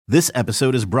This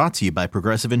episode is brought to you by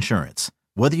Progressive Insurance.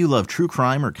 Whether you love true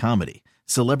crime or comedy,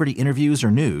 celebrity interviews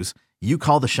or news, you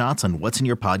call the shots on what's in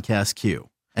your podcast queue.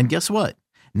 And guess what?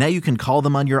 Now you can call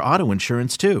them on your auto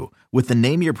insurance too with the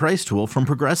Name Your Price tool from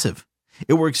Progressive.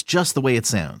 It works just the way it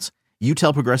sounds. You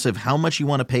tell Progressive how much you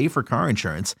want to pay for car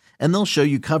insurance, and they'll show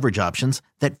you coverage options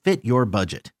that fit your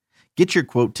budget. Get your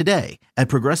quote today at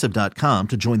Progressive.com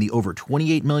to join the over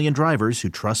 28 million drivers who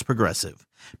trust Progressive.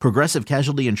 Progressive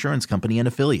Casualty Insurance Company and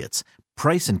Affiliates.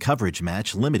 Price and coverage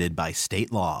match limited by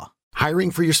state law. Hiring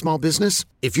for your small business?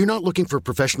 If you're not looking for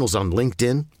professionals on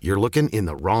LinkedIn, you're looking in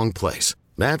the wrong place.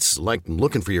 That's like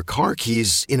looking for your car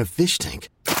keys in a fish tank.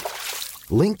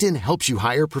 LinkedIn helps you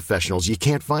hire professionals you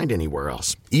can't find anywhere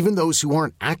else, even those who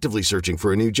aren't actively searching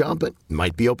for a new job but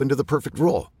might be open to the perfect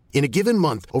role. In a given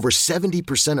month, over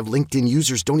 70% of LinkedIn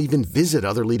users don't even visit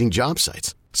other leading job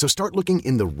sites. So start looking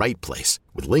in the right place.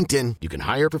 With LinkedIn, you can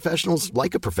hire professionals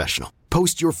like a professional.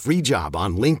 Post your free job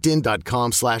on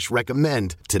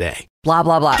linkedin.com/recommend today. Blah,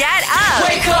 blah, blah. Get up!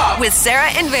 Wake up! With Sarah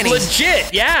and Vinny.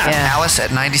 Legit, yeah. Alice at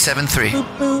 97.3.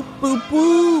 Boop, boop, boop,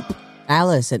 boop.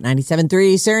 Alice at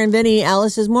 97.3. Sarah and Vinny,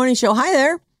 Alice's morning show. Hi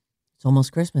there. It's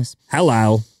almost Christmas.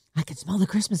 Hello. I can smell the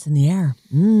Christmas in the air.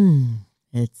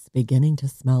 It's beginning to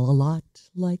smell a lot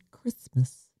like Christmas.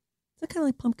 Is that kind of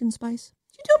like pumpkin spice?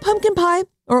 Do you do a pumpkin pie?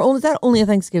 Or is that only a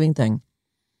Thanksgiving thing?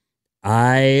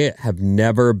 I have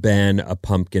never been a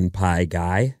pumpkin pie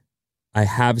guy. I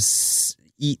have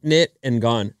eaten it and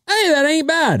gone, hey, that ain't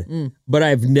bad. But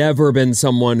I've never been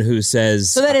someone who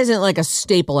says... So that isn't like a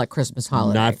staple at Christmas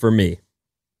holiday? Not for me.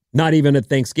 Not even at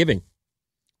Thanksgiving.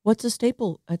 What's a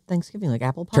staple at Thanksgiving? Like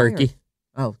apple pie? Turkey.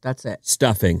 Oh, that's it.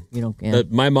 Stuffing. You don't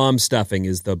get my mom's stuffing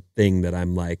is the thing that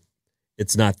I'm like,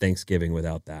 it's not Thanksgiving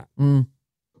without that.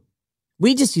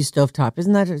 We just use stovetop.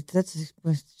 Isn't that's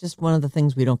just one of the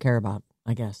things we don't care about,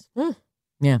 I guess.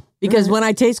 Yeah. Because when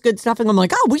I taste good stuffing, I'm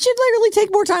like, oh, we should literally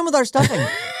take more time with our stuffing.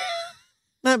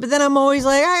 But then I'm always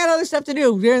like, I got other stuff to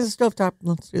do. Here's a stovetop.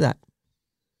 Let's do that.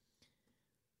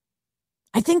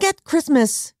 I think at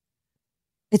Christmas,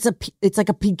 it's like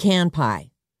a pecan pie.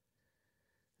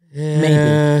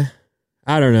 Maybe.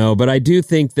 I don't know, but I do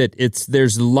think that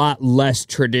there's a lot less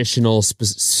traditional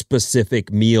specific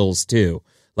meals too.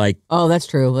 Like, oh, that's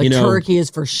true. Like turkey is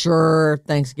for sure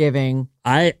Thanksgiving.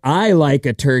 I like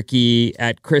a turkey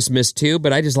at Christmas too,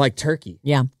 but I just like turkey.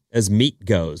 Yeah. As meat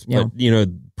goes. Yeah. But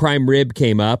prime rib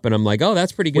came up and I'm like, oh,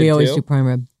 that's pretty good. We too. always do prime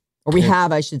rib. Or we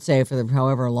have, I should say, for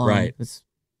however long. Right. It's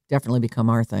definitely become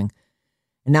our thing.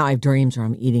 And now I have dreams where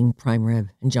I'm eating prime rib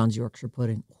and John's Yorkshire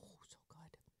pudding. Oh, so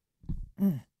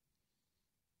good.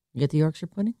 You get the Yorkshire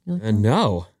pudding? You like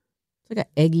no. It's like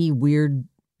an eggy, weird.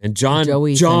 And John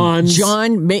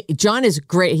is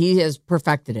great. He has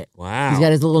perfected it. Wow. He's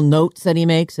got his little notes that he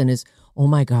makes and oh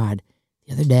my God,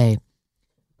 the other day,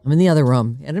 I'm in the other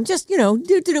room and I'm just,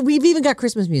 we've even got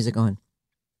Christmas music on.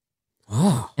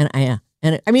 Oh. And I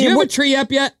mean, do you have a tree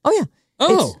up yet? Oh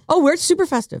yeah. We're super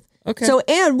festive. Okay. So,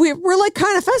 and we're like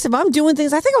kind of festive. I'm doing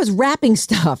things. I think I was wrapping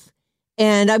stuff.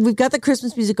 And we've got the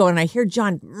Christmas music going, and I hear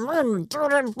John.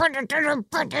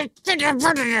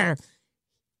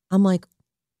 I'm like,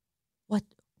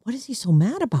 what is he so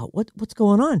mad about? What's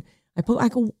going on? I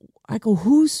go,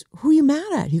 who are you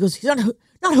mad at? He goes, he's not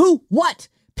who, what?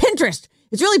 Pinterest.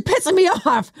 It's really pissing me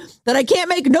off that I can't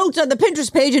make notes on the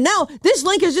Pinterest page, and now this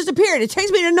link has disappeared. It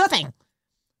takes me to nothing.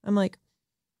 I'm like,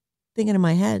 thinking in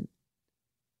my head,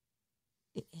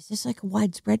 is this like a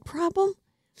widespread problem?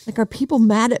 Like, are people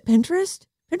mad at Pinterest?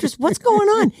 Pinterest, what's going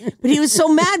on? But he was so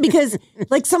mad because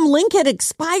like some link had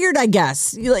expired, I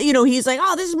guess. He's like,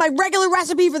 oh, this is my regular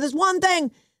recipe for this one thing.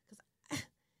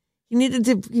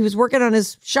 He was working on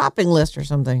his shopping list or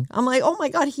something. I'm like, oh my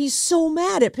God, he's so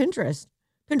mad at Pinterest.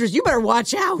 Pinterest, you better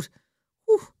watch out.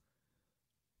 Whew.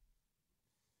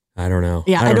 I don't know.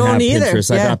 Yeah, I don't have either.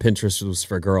 Pinterest. Yeah. I thought Pinterest was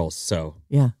for girls. So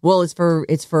yeah, well, it's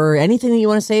for anything that you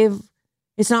want to save.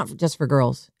 It's not just for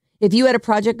girls. If you had a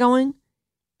project going,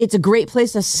 it's a great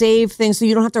place to save things, so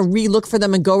you don't have to re-look for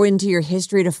them and go into your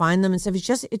history to find them and stuff. It's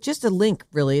just a link,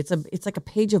 really. It's like a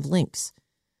page of links.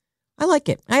 I like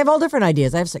it. I have all different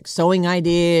ideas. I have like sewing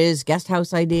ideas, guest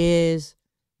house ideas.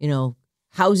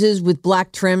 Houses with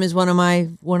black trim is one of my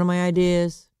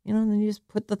ideas. And then you just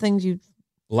put the things you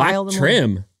black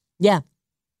trim. On. Yeah,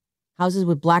 houses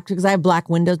with black, because I have black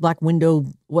windows. Black window.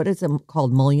 What is it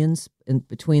called? Mullions in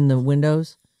between the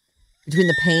windows. Between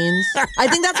the panes. I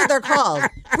think that's what they're called.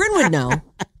 Bryn would know.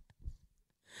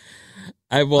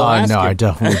 I will ask no, you. I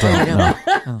definitely don't know.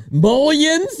 Oh.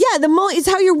 Mullions? Yeah, it's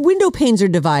how your window panes are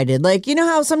divided. Like, you know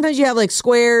how sometimes you have like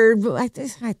square. I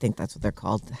think that's what they're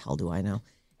called. The hell do I know?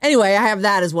 Anyway, I have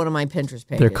that as one of my Pinterest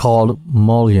pages. They're called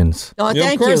mullions. Oh, Yeah, of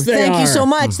thank course you. they Thank you are. so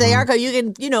much. They are.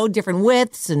 You can, different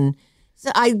widths. And so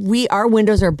our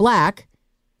windows are black.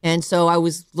 And so I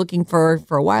was looking for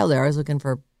a while there, I was looking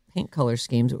for paint color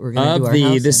schemes that we're going to do our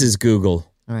house This in. is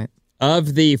Google. All right.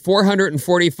 Of the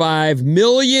 445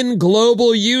 million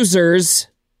global users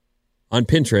on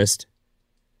Pinterest,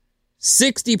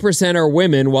 60% are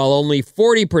women, while only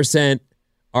 40%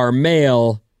 are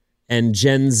male and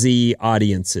Gen Z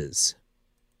audiences.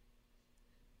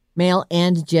 Male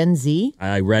and Gen Z?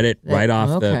 I read it right off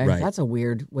okay. the right. That's a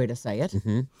weird way to say it.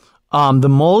 The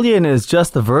mullion is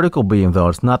just the vertical beam, though.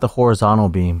 It's not the horizontal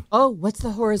beam. Oh, what's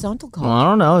the horizontal called? Well, I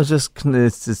don't know. It's just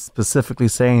specifically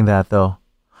saying that, though.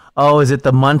 Oh, is it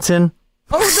the Muntin?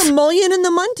 Oh, the mullion and the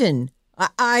muntin.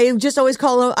 I just always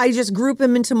call them, I just group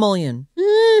them into mullion.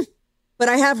 But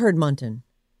I have heard muntin.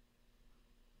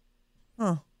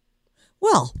 Huh.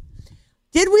 Well,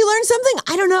 did we learn something?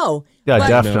 I don't know. Yeah, But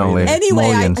definitely. Anyway,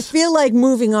 I Mullions. feel like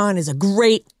moving on is a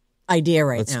great idea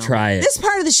right now. Let's try it. This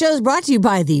part of the show is brought to you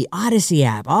by the Odyssey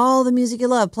app. All the music you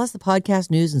love, plus the podcast,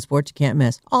 news, and sports you can't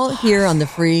miss. All here on the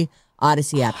free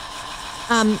Odyssey app.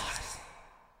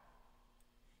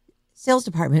 Sales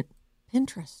department,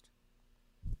 Pinterest.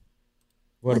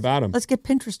 What about them? Let's get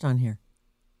Pinterest on here.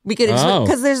 We could Oh.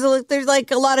 because there's like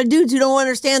a lot of dudes who don't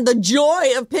understand the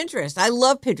joy of Pinterest. I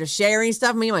love Pinterest, sharing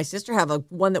stuff. Me and my sister have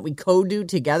one that we co-do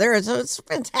together. It's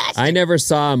fantastic. I never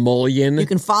saw a mullion You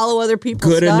can follow other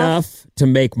people's good stuff. enough to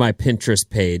make my Pinterest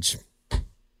page.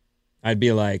 I'd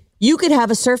be like, You could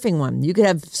have a surfing one. You could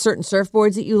have certain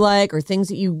surfboards that you like or things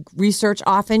that you research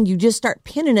often. You just start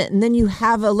pinning it, and then you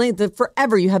have a link.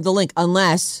 Forever you have the link,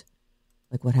 unless,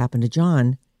 like what happened to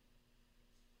John,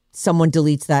 someone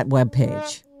deletes that web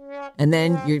page. And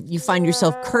then you find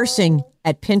yourself cursing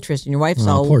at Pinterest, and your wife's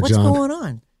all, poor what's John. going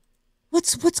on?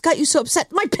 What's got you so upset?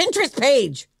 My Pinterest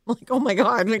page. I'm like, oh my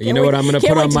God. you know what I'm going to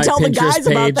put on my tell the Pinterest guys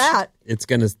page? about that. It's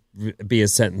going to be a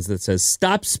sentence that says,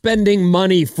 "Stop spending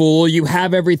money, fool. You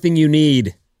have everything you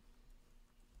need."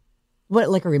 What,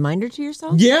 like a reminder to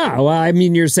yourself? Yeah, well, I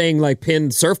mean, you're saying like pin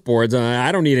surfboards.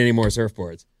 I don't need any more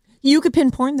surfboards. You could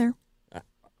pin porn there.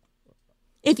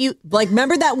 If you,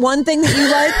 remember that one thing that you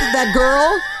liked, that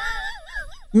girl?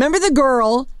 Remember the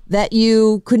girl that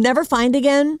you could never find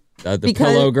again? The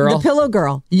pillow girl? The pillow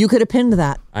girl. You could have pinned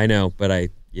that. I know, but I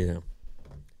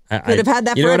Could have had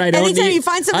that you know for what I don't anytime need? you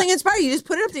find something inspiring, you just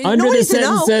put it up there. Under Nobody the to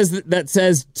know. sentence that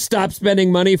says "Stop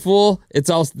spending money, fool." It's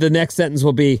also the next sentence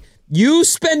will be, "You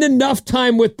spend enough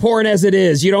time with porn as it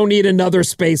is. You don't need another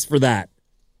space for that."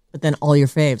 But then all your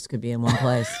faves could be in one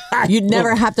place. You'd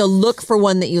never have to look for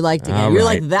one that you liked again. All You're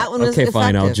right. like, that one was okay. effective.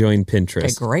 Fine, I'll join Pinterest.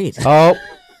 Okay, great. Oh,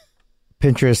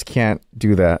 Pinterest can't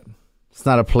do that. It's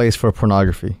not a place for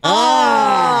pornography.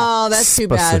 Oh, that's too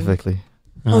bad. Specifically.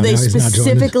 Oh, they now he's not joining.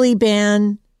 specifically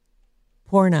ban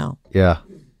porno. Yeah.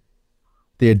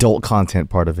 The adult content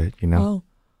part of it, you know? Oh,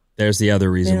 There's the other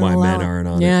they reason don't why allow men it. aren't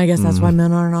on Yeah, it. I guess that's why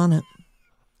men aren't on it.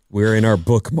 We're in our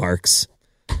bookmarks.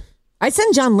 I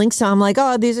send John links to him. I'm like,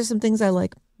 oh, these are some things I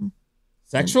like.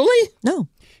 Sexually? No,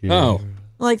 Oh,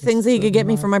 like things that he could get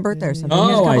me for my birthday or something. Oh,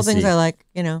 Here's a couple I things see. I like.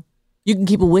 You know, you can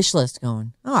keep a wish list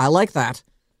going. Oh, I like that.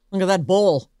 Look at that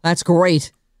bowl. That's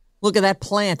great. Look at that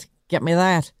plant. Get me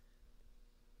that.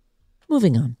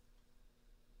 Moving on.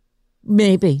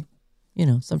 Maybe. You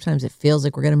know, sometimes it feels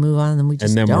like we're going to move on and then we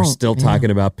just and then don't. we're still Yeah.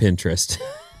 talking about Pinterest.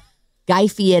 Guy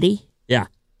Fieri. Yeah.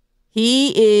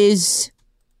 He is,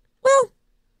 well,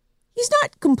 he's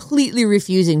not completely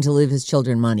refusing to leave his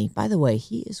children money. By the way,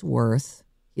 he's worth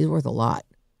a lot.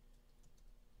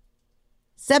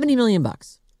 $70 million.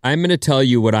 I'm going to tell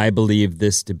you what I believe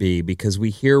this to be because we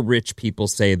hear rich people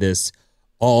say this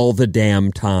all the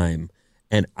damn time.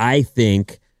 And I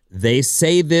think they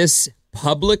say this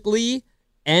publicly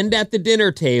and at the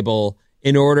dinner table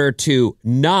in order to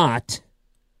not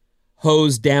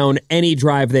hose down any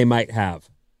drive they might have.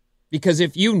 Because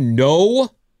if you know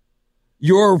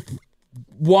you're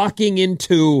walking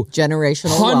into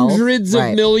Generational hundreds wealth. of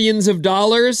Right. millions of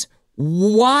dollars,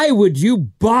 why would you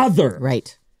bother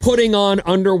Right. putting on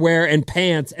underwear and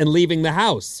pants and leaving the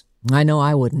house? I know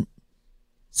I wouldn't.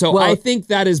 So Well- I think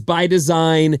that is by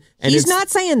design. And He's it's not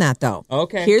saying that, though.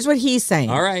 Okay. Here's what he's saying.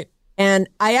 All right. And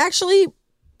I actually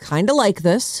kind of like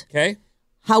this. Okay.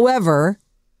 However,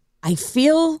 I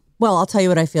feel, well, I'll tell you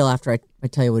what I feel after I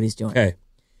tell you what he's doing. Okay.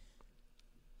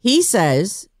 He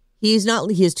says he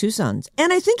has two sons.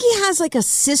 And I think he has like a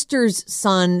sister's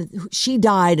son. She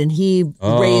died and he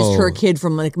raised her kid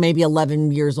from like maybe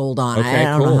 11 years old on. Okay, I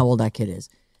don't know cool. how old that kid is.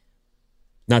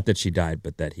 Not that she died,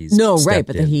 but that he's No, right, stepped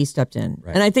but in. that he stepped in.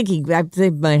 Right. And I think they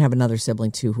might have another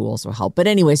sibling too who also helped. But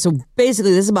anyway, so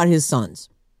basically this is about his sons.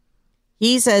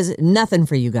 He says nothing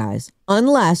for you guys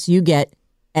unless you get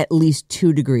at least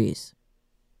 2 degrees.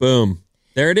 Boom.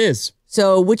 There it is.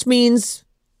 So, which means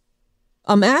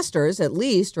a master's at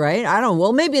least, right? I don't.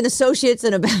 Well, maybe an associate's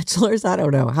and a bachelor's. I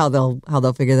don't know how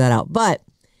they'll figure that out. But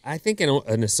I think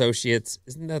an associate's,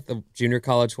 isn't that the junior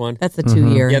college one? that's the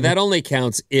 2-year. Yeah, that only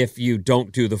counts if you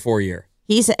don't do the 4-year.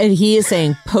 He is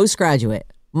saying postgraduate.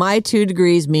 My 2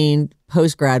 degrees mean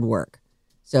postgrad work.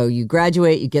 So you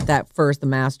graduate, you get that first, the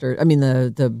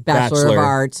Bachelor of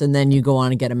Arts, and then you go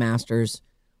on and get a master's.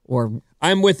 Or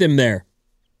I'm with him there.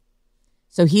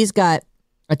 So he's got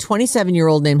a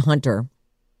 27-year-old named Hunter,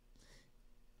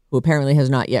 who apparently has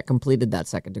not yet completed that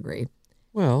second degree.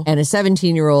 Well, And a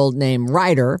 17-year-old named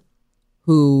Ryder,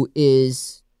 who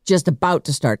is just about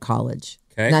to start college.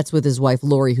 Okay. And that's with his wife,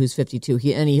 Lori, who's 52.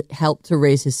 He helped to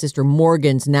raise his sister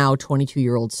Morgan's now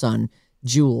 22-year-old son,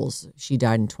 Jules. She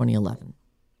died in 2011.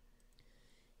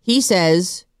 He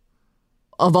says,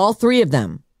 of all 3 of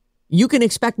them, you can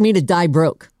expect me to die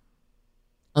broke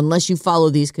unless you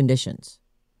follow these conditions.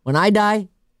 When I die,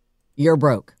 you're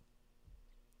broke.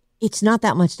 It's not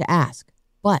that much to ask,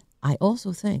 but I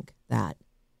also think that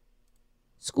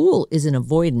school is an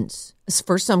avoidance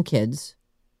for some kids.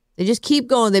 They just keep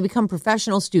going. They become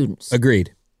professional students.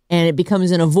 agreed. And it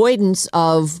becomes an avoidance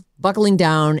of buckling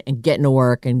down and getting to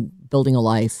work and building a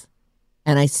life.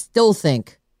 And I still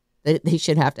think that they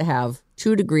should have to have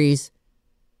 2 degrees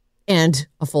and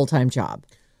a full-time job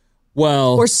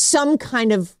Well, or some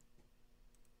kind of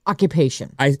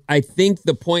occupation. I think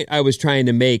the point I was trying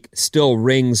to make still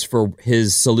rings for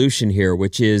his solution here,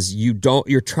 which is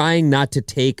you're trying not to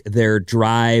take their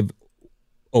drive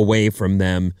away from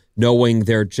them, knowing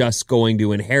they're just going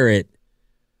to inherit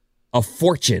a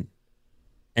fortune.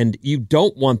 And you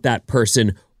don't want that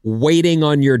person waiting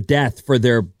on your death for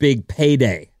their big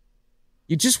payday.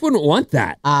 You just wouldn't want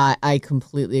that. I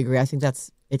completely agree. I think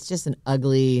it's just an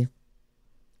ugly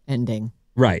ending.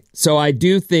 Right. So I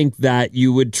do think that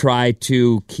you would try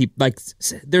to keep,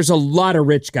 there's a lot of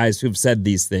rich guys who've said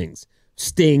these things.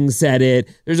 Sting said it.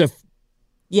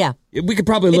 Yeah. We could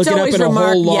probably look it up in a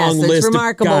whole long list it's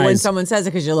remarkable of guys. when someone says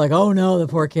it because you're like, oh no, the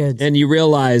poor kids. And you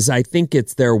realize, I think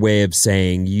it's their way of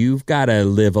saying you've got to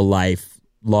live a life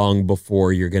long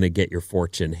before you're going to get your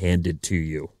fortune handed to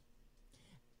you.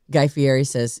 Guy Fieri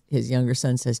says, his younger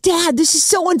son says, Dad, this is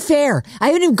so unfair. I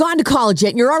haven't even gone to college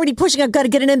yet, and you're already pushing I've got to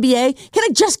get an MBA. Can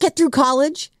I just get through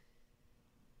college?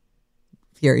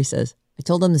 Fieri says, I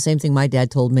told him the same thing my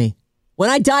dad told me. When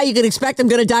I die, you can expect I'm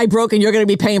going to die broke and you're going to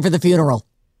be paying for the funeral.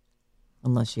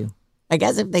 Unless I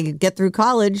guess if they get through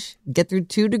college, get through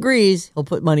 2 degrees, he'll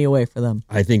put money away for them.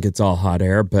 I think it's all hot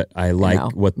air, but I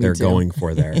like what they're going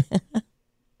for there.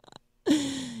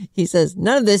 He says,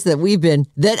 none of this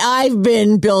that I've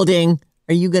been building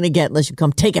are you going to get unless you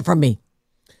come take it from me.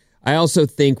 I also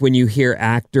think when you hear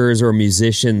actors or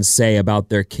musicians say about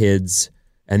their kids,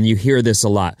 and you hear this a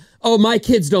lot, oh, my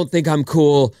kids don't think I'm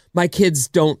cool. My kids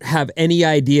don't have any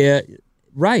idea.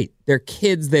 Right. They're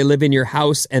kids. They live in your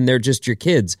house and they're just your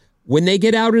kids. When they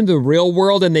get out into the real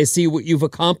world and they see what you've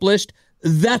accomplished,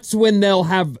 that's when they'll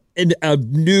have a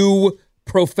new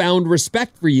profound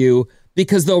respect for you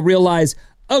because they'll realize,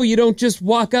 oh, you don't just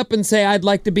walk up and say, I'd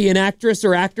like to be an actress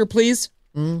or actor, please.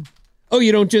 Oh,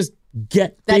 you don't just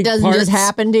get that big doesn't parts just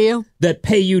happen to you that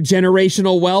pay you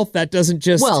generational wealth. That doesn't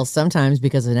just... Well, sometimes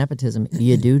because of nepotism,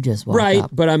 you do just walk right, up.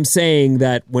 But I'm saying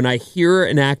that when I hear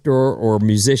an actor or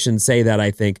musician say that,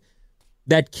 I think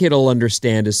that kid will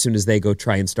understand as soon as they go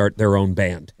try and start their own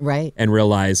band. Right. And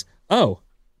realize, oh,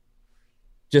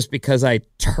 just because I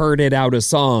turned out a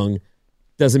song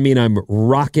doesn't mean I'm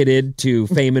rocketed to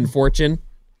fame and fortune.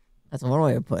 That's one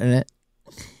way of putting it.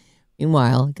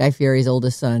 Meanwhile, Guy Fieri's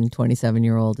oldest son,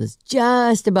 27-year-old, is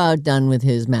just about done with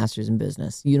his master's in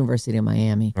business, University of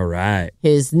Miami. All right.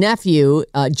 His nephew,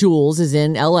 Jules, is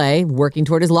in L.A. working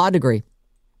toward his law degree.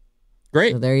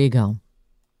 Great. So there you go.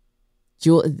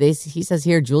 He says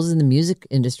here, Jules is in the music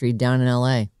industry down in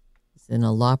L.A. He's in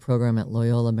a law program at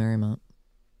Loyola Marymount.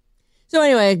 So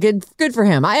anyway, good for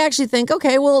him. I actually think,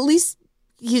 okay, well, at least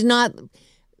he's not...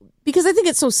 Because I think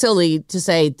it's so silly to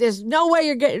say, there's no way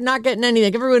you're not getting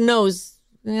anything. Everyone knows,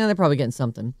 they're probably getting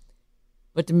something.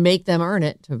 But to make them earn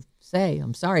it, to say,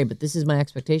 I'm sorry, but this is my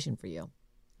expectation for you.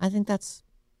 I think it's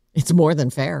more than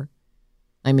fair.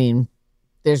 I mean,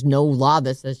 there's no law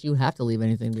that says you have to leave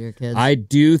anything to your kids. I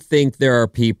do think there are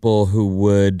people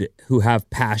who have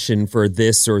passion for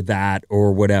this or that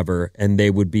or whatever, and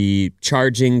they would be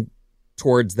charging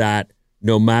towards that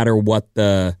no matter what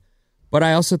but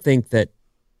I also think that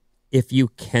if you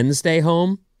can stay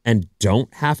home and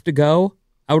don't have to go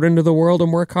out into the world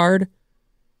and work hard,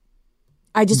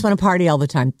 I just want to party all the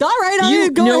time. All right,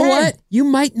 go know ahead. what? You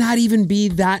might not even be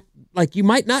that, like, you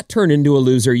might not turn into a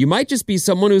loser. You might just be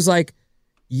someone who's like,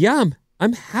 yeah,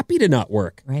 I'm happy to not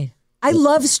work. Right. I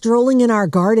love strolling in our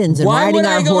gardens and riding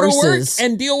our horses. Why would I go to work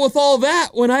and deal with all that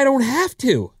when I don't have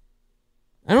to?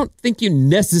 I don't think you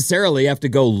necessarily have to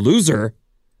go loser,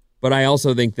 but I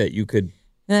also think that you could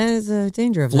That is a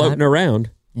danger of floating that. around.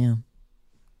 Yeah.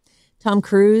 Tom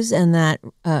Cruise and that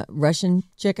Russian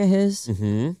chick of his,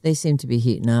 they seem to be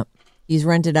heating up. He's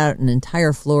rented out an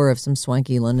entire floor of some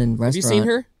swanky London restaurant. Have you seen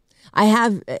her? I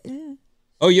have.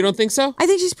 Oh, you don't think so? I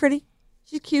think she's pretty.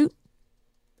 She's cute.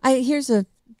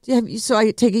 So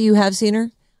I take it you have seen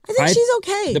her? I think she's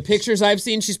okay. The pictures I've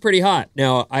seen, she's pretty hot.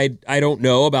 Now, I don't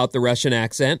know about the Russian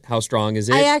accent. How strong is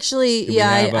it? I actually, Do we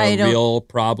have I a don't. real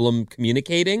problem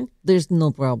communicating? There's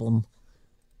no problem.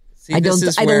 See, I this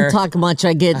is don't where- talk much.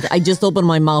 I just open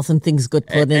my mouth and things get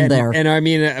put in there. And I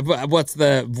mean, what's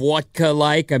the vodka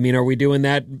like? I mean, are we doing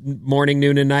that morning,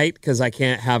 noon, and night? Because I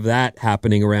can't have that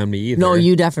happening around me either. No,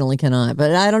 you definitely cannot. But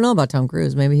I don't know about Tom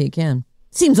Cruise. Maybe he can.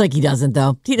 Seems like he doesn't,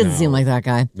 though. He doesn't seem like that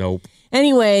guy. Nope.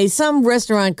 Anyway, some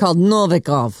restaurant called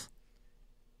Novikov.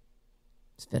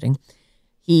 It's fitting.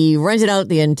 He rented out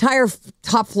the entire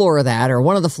top floor of that, or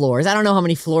one of the floors. I don't know how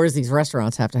many floors these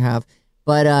restaurants have to have,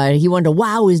 but he wanted to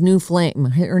wow his new flame.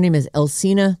 Her name is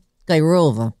Elsina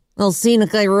Kairova. Elsina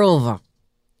Kairova.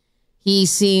 He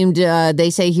seemed, they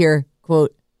say here,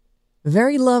 quote,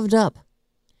 very loved up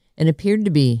and appeared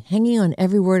to be hanging on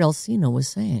every word Elsina was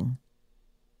saying.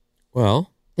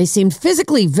 Well, They seemed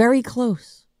physically very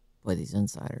close. Boy, these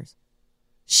insiders.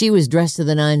 She was dressed to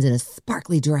the nines in a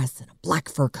sparkly dress and a black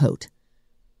fur coat.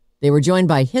 They were joined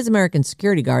by his American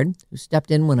security guard, who stepped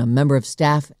in when a member of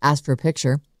staff asked for a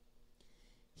picture.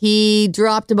 He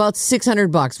dropped about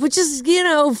 $600, which is,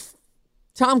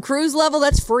 Tom Cruise level.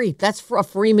 That's free. That's a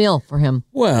free meal for him.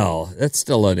 well, that's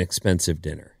still an expensive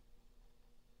dinner.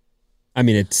 I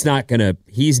mean, he's not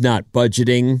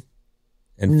budgeting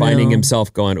and finding No.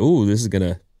 himself going, ooh, I'm going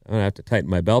to have to tighten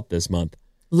my belt this month.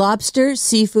 Lobster,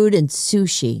 seafood, and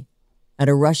sushi at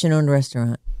a Russian-owned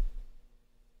restaurant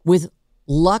with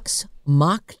Lux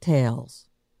mocktails.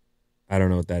 I don't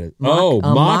know what that is. A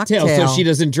mocktail, so mocktail. she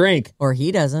doesn't drink. Or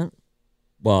he doesn't.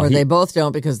 Well, Or they both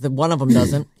don't because one of them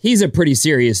doesn't. he's a pretty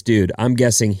serious dude. I'm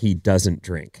guessing he doesn't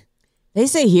drink. They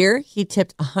say here he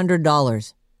tipped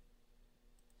 $100.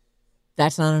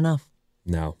 That's not enough.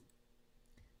 No.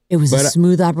 It was a But,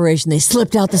 smooth operation. They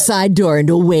slipped out the side door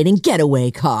into a waiting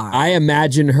getaway car. I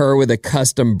imagine her with a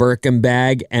custom Birkin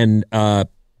bag and a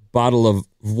bottle of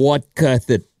vodka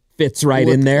that fits right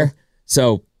in there.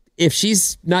 So if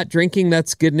she's not drinking,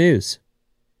 that's good news.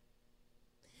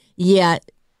 Yeah,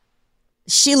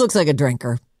 she looks like a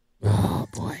drinker. Oh,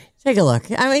 boy. Take a look.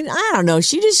 I mean, I don't know.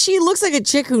 She looks like a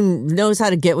chick who knows how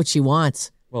to get what she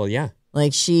wants. Well, yeah.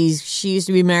 Like she used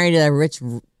to be married to a rich,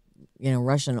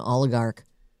 Russian oligarch.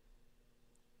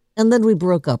 And then we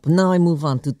broke up. Now I move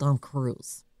on to Tom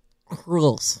Cruise.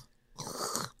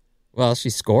 Well,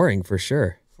 she's scoring for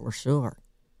sure. For sure.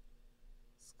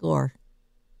 Score.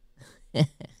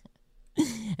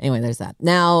 Anyway, there's that.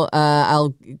 Now,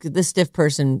 the stiff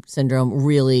person syndrome,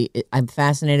 really, I'm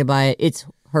fascinated by it. It's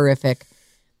horrific.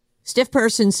 Stiff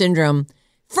person syndrome.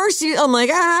 First, I'm like,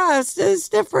 it's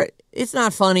different. It's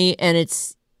not funny, and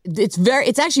it's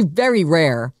actually very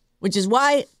rare, which is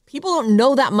why people don't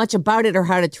know that much about it or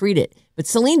how to treat it. But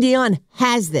Celine Dion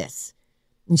has this,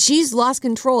 and she's lost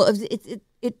control.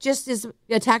 It just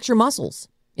attacks your muscles.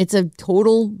 It's a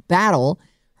total battle.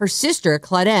 Her sister,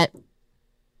 Claudette,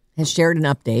 has shared an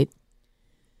update.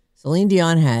 Celine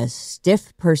Dion has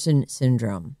stiff person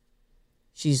syndrome.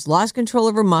 She's lost control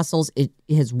of her muscles. It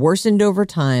has worsened over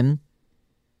time.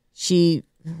 The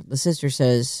sister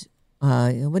says,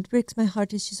 what breaks my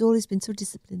heart is she's always been so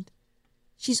disciplined.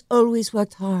 She's always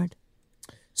worked hard.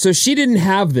 So she didn't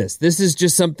have this. This is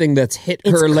just something that's hit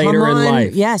her later in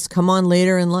life. Yes, come on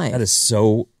later in life. That is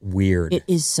so weird. It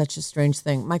is such a strange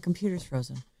thing. My computer's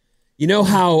frozen. You know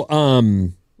how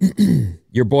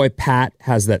your boy Pat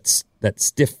has that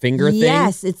stiff finger thing?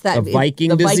 Yes, it's that the Viking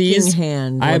the disease. Viking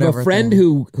hand. I have a whatever friend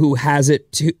thing. who has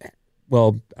it too.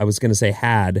 Well, I was going to say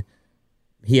had.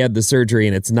 He had the surgery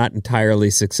and it's not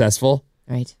entirely successful.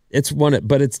 Right.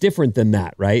 But it's different than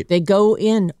that, right? They go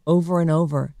in over and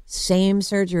over, same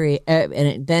surgery,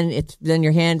 and then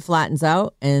your hand flattens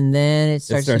out, and then it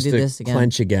starts to do this again.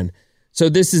 Clench again. So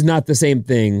this is not the same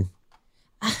thing.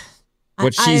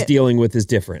 What she's dealing with is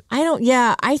different.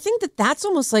 I think that's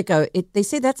almost like they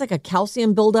say that's like a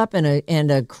calcium buildup and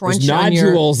a crunch. There's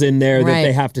nodules in there that Right.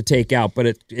 they have to take out, but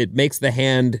it makes the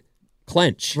hand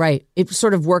clench. Right. It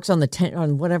sort of works on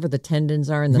on whatever the tendons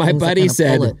are. And the My things that buddy kind of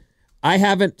pull said, it. I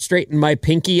haven't straightened my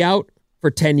pinky out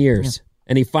for 10 years. Yeah.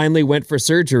 And he finally went for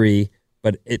surgery,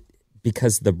 but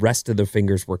because the rest of the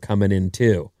fingers were coming in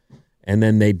too. And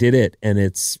then they did it, and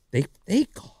they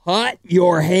cut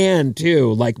your hand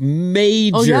too, like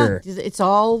major. Oh yeah, it's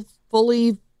all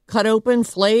fully cut open,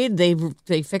 flayed. They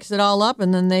fix it all up,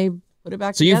 and then they put it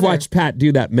back together. So you've watched Pat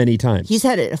do that many times. He's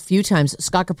had it a few times.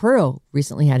 Scott Capurro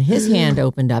recently had his hand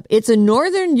opened up. It's a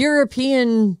Northern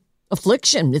European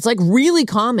affliction. It's like really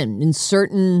common in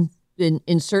certain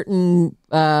areas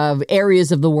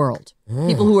of the world.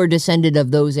 People who are descended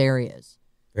of those areas.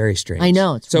 Very strange. I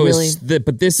know.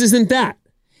 But this isn't that.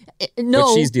 No,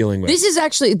 what she's dealing with. This is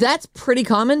actually, that's pretty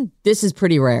common. This is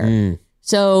pretty rare.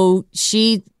 So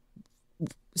Celine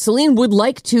would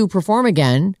like to perform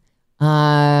again.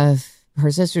 Her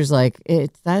sister's like,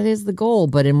 that is the goal,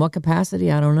 but in what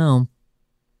capacity? I don't know.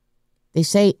 They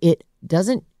say it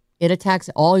attacks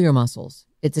all your muscles.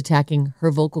 It's attacking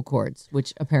her vocal cords,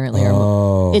 which apparently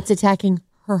it's attacking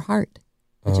her heart,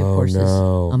 which of course is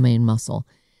a main muscle.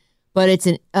 But it's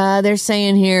they're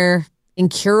saying here,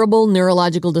 incurable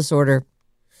neurological disorder.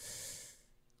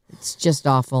 It's just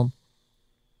awful.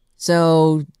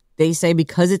 So they say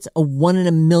because it's a 1 in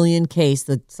a million case,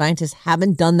 the scientists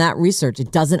haven't done that research.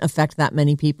 It doesn't affect that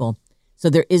many people. So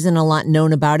there isn't a lot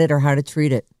known about it or how to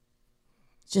treat it.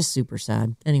 It's just super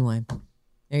sad. Anyway,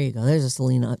 there you go. There's a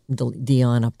Celine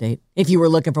Dion update. If you were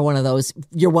looking for one of those,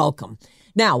 you're welcome.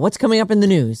 Now, what's coming up in the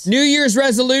news? New Year's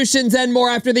resolutions and more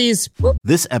after these.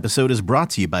 This episode is brought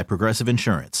to you by Progressive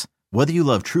Insurance. Whether you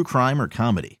love true crime or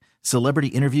comedy, celebrity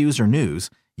interviews or news,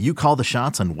 you call the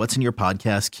shots on what's in your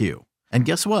podcast queue. And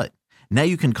guess what? Now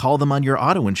you can call them on your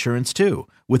auto insurance too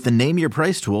with the Name Your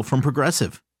Price tool from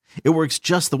Progressive. It works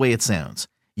just the way it sounds.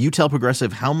 You tell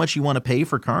Progressive how much you want to pay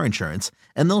for car insurance,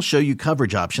 and they'll show you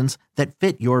coverage options that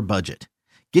fit your budget.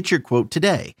 Get your quote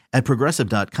today at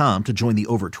Progressive.com to join the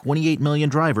over 28 million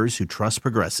drivers who trust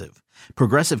Progressive.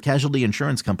 Progressive Casualty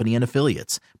Insurance Company and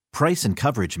Affiliates. Price and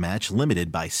coverage match limited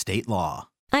by state law.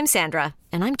 I'm Sandra,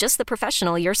 and I'm just the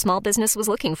professional your small business was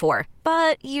looking for.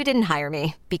 But you didn't hire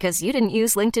me because you didn't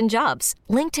use LinkedIn Jobs.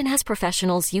 LinkedIn has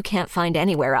professionals you can't find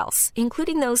anywhere else,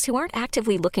 including those who aren't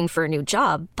actively looking for a new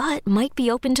job, but might be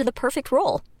open to the perfect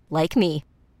role, like me.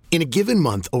 In a given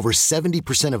month, over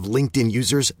 70% of LinkedIn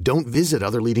users don't visit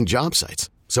other leading job sites.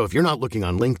 So if you're not looking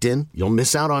on LinkedIn, you'll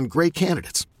miss out on great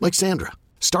candidates like Sandra.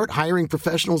 Start hiring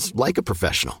professionals like a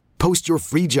professional. Post your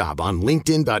free job on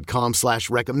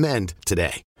linkedin.com/recommend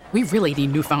today. We really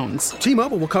need new phones.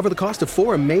 T-Mobile will cover the cost of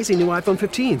 4 amazing new iPhone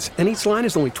 15s, and each line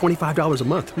is only $25 a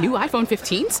month. New iPhone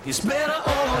 15s? It's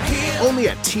better over here. Only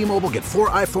at T-Mobile, get 4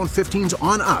 iPhone 15s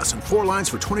on us and 4 lines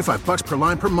for $25 per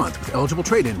line per month with eligible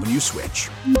trade-in when you switch.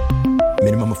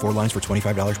 Minimum of 4 lines for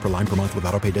 $25 per line per month with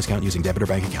autopay discount using debit or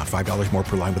bank account. $5 more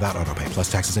per line without autopay,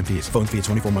 plus taxes and fees. Phone fee at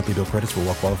 24 monthly bill credits for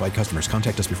well-qualified customers.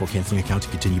 Contact us before canceling account to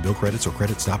continue bill credits or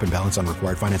credit stop and balance on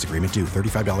required finance agreement due.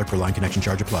 $35 per line connection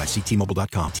charge applies. See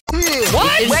T-Mobile.com.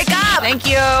 What? Wake up! Thank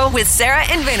you. With Sarah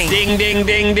and Vinny. Ding, ding,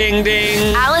 ding, ding,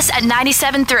 ding. Alice at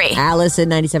 97.3. Alice at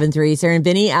 97.3. Sarah and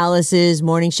Vinny. Alice's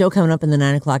morning show coming up in the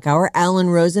 9 o'clock hour.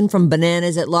 Alan Rosen from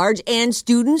Bananas at Large and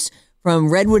students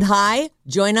from Redwood High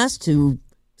join us to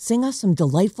sing us some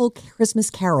delightful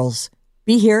Christmas carols.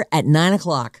 Be here at 9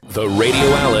 o'clock. The Radio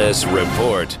Alice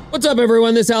Report. What's up,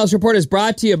 everyone? This Alice Report is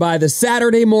brought to you by the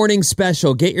Saturday Morning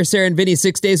Special. Get your Sarah and Vinny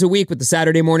 6 days a week with the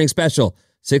Saturday Morning Special.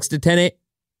 6 to 10 8.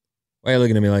 Why are you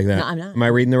looking at me like that? No, I'm not. Am I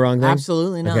reading the wrong thing?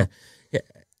 Absolutely not. Okay.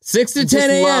 6 to 10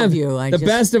 a.m.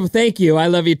 Thank you. I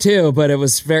love you too, but it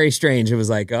was very strange. It was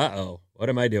like, uh-oh, what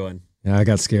am I doing? Yeah, I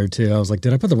got scared too. I was like,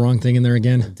 did I put the wrong thing in there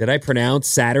again? Did I pronounce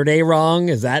Saturday wrong?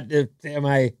 Is that,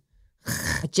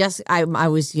 I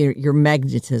was your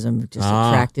magnetism just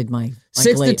attracted my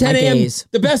 6 to 10 a.m. gaze.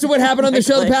 The best of what happened on the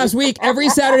show the past week, every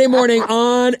Saturday morning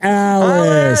on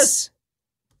Alice.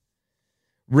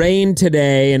 Rain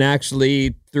today and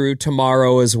actually through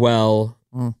tomorrow as well.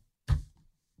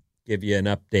 Give you an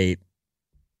update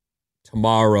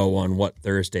tomorrow on what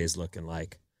Thursday's looking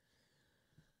like.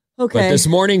 Okay. But this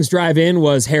morning's drive-in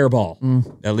was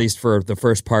hairball, at least for the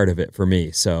first part of it for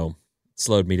me. So it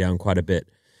slowed me down quite a bit.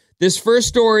 This first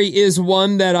story is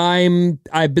one that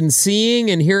I've been seeing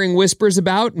and hearing whispers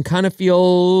about and kind of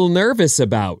feel nervous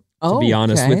about, to be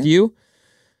honest with you.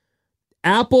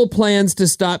 Apple plans to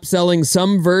stop selling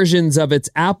some versions of its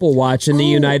Apple Watch in the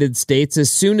United States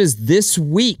as soon as this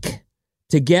week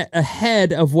to get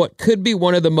ahead of what could be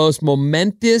one of the most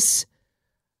momentous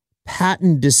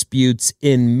patent disputes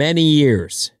in many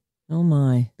years. Oh,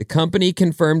 my. The company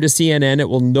confirmed to CNN it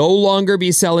will no longer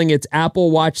be selling its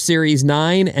Apple Watch Series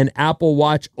 9 and Apple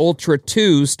Watch Ultra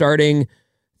 2 starting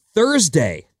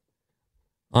Thursday.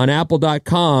 on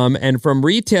apple.com and from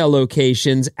retail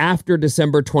locations after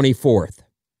December 24th.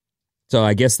 So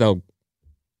I guess they'll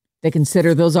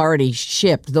consider those already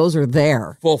shipped. Those are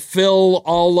there. Fulfill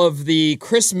all of the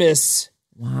Christmas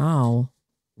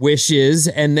wishes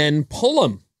and then pull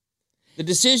them. The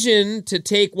decision to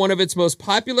take one of its most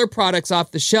popular products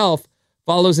off the shelf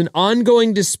follows an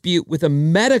ongoing dispute with a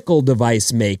medical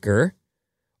device maker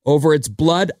over its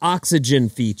blood oxygen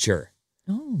feature.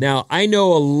 Oh. Now, I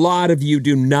know a lot of you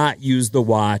do not use the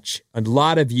watch. A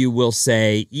lot of you will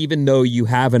say, even though you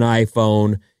have an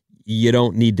iPhone, you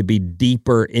don't need to be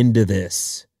deeper into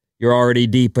this. You're already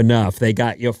deep enough. They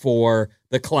got you for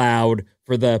the cloud,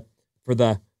 for the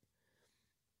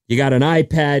you got an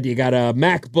iPad, you got a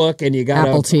MacBook, and you got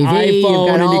Apple an TV, iPhone,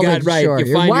 and you got sure. You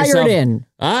You're find wired yourself in.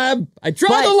 I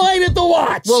draw the line at the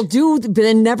watch. Well, but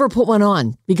then never put one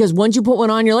on, because once you put one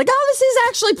on, you're like, oh, this is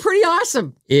actually pretty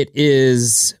awesome. It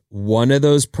is one of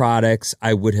those products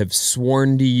I would have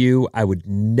sworn to you I would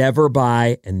never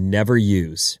buy and never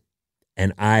use.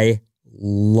 And I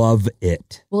love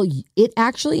it. Well, it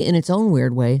actually, in its own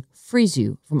weird way, frees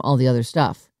you from all the other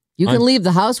stuff. You can leave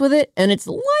the house with it, and it's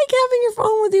like having your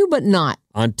phone with you, but not.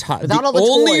 On top, Without the all the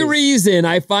only toys. reason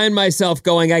I find myself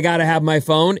going, I got to have my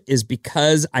phone, is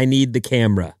because I need the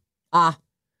camera.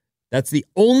 That's the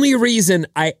only reason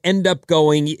I end up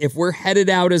going. If we're headed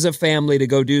out as a family to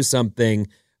go do something,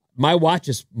 my watch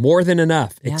is more than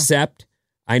enough, except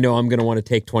I know I'm going to want to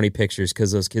take 20 pictures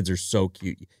because those kids are so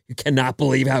cute. You cannot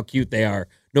believe how cute they are,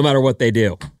 no matter what they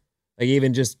do. Like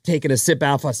even just taking a sip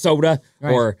alpha soda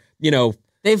or,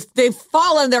 They've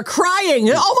fallen. They're crying.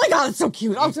 Oh, my God, it's so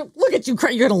cute. Oh, look at you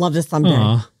crying. You're going to love this someday.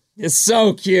 Aw. It's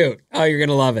so cute. Oh, you're going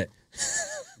to love it.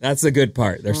 That's the good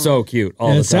part. They're so cute all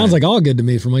the time. It sounds like all good to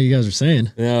me from what you guys are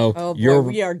saying. No, Oh, boy,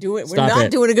 we're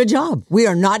not doing a good job. We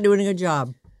are not doing a good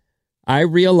job. I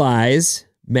realize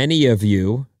many of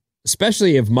you,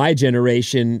 especially of my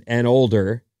generation and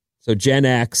older, so Gen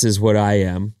X is what I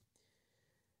am.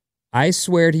 I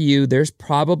swear to you, there's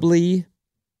probably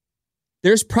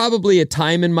a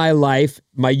time in my life,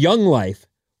 my young life,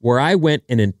 where I went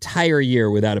an entire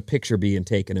year without a picture being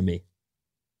taken of me.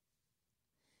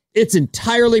 It's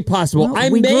entirely possible.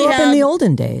 Well, we grew up in the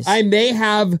olden days.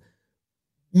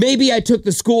 Maybe I took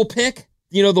the school pic,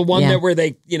 the one that where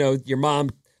they, your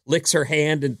mom licks her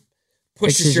hand and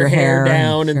pushes your hair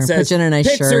down and says, puts in a nice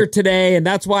picture shirt today, and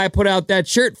that's why I put out that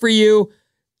shirt for you.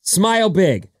 Smile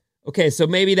big. Okay, so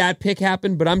maybe that pic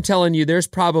happened, but I'm telling you, there's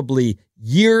probably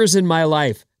years in my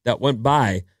life that went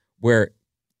by where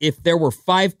if there were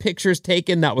 5 pictures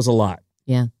taken, that was a lot.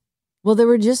 Yeah. Well, there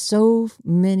were just so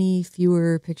many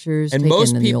fewer pictures And taken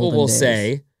most in the people olden will days.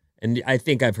 say, and I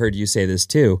think I've heard you say this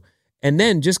too, and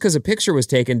then just because a picture was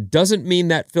taken doesn't mean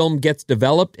that film gets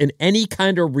developed in any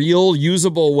kind of real,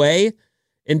 usable way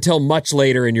until much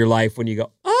later in your life when you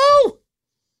go, oh,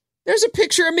 there's a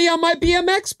picture of me on my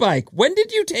BMX bike. When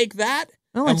did you take that?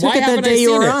 Oh, I And took why it the haven't I day you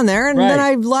seen were it? on there, and then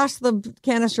I lost the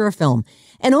canister of film.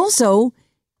 And also,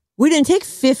 we didn't take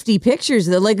 50 pictures.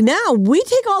 They're like, now we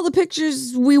take all the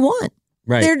pictures we want.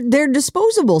 Right. They're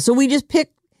disposable. So we just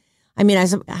pick. I mean,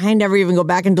 I never even go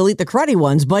back and delete the cruddy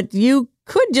ones, but you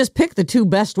could just pick the 2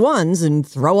 best ones and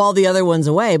throw all the other ones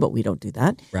away, but we don't do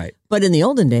that. Right. But in the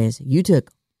olden days, you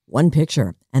took one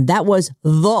picture, and that was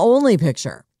the only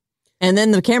picture. And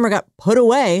then the camera got put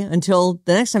away until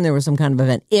the next time there was some kind of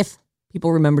event, if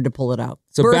people remembered to pull it out.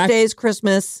 So birthdays,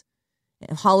 Christmas,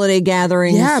 holiday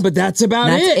gatherings. Yeah, but that's about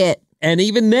it. And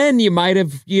even then, you might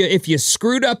have, if you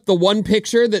screwed up the one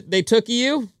picture that they took of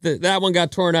you, that one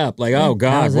got torn up. Like, oh,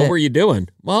 God, what were you doing?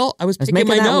 Well, I was picking making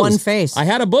my that nose. one face. I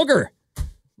had a booger.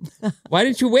 Why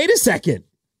didn't you wait a second?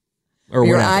 Or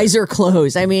Your whatever. eyes are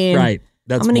closed. I mean, Right.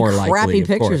 That's how many more likely, crappy of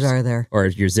pictures course. are there? Or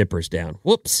your zipper's down.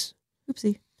 Whoops.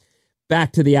 Oopsie.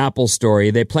 Back to the Apple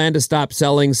story. They plan to stop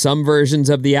selling some versions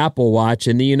of the Apple Watch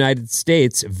in the United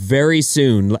States very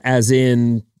soon, as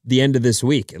in the end of this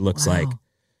week, it looks like.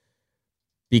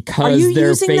 Because Are you they're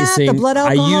using facing that? The blood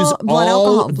alcohol? I use blood all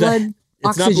alcohol? the, Blood it's not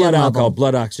oxygen blood level. alcohol,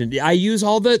 blood oxygen. I use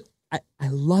all the I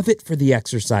love it for the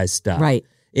exercise stuff. Right.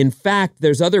 In fact,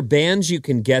 there's other bands you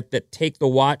can get that take the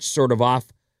watch sort of off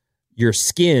your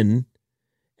skin,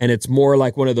 and it's more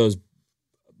like one of those,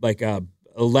 like a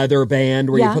leather band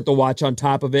where you put the watch on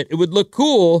top of it. It would look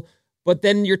cool, but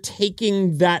then you're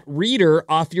taking that reader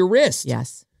off your wrist.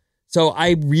 Yes. So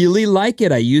I really like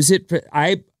it. I use it for,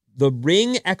 the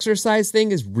ring exercise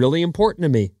thing is really important to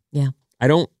me. Yeah. I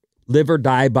don't live or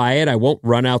die by it. I won't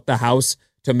run out the house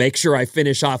to make sure I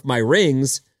finish off my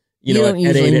rings, you know, don't at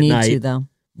usually 8 at need night. to, though.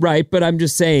 Right, but I'm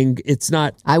just saying it's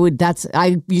not. I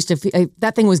used to,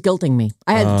 that thing was guilting me.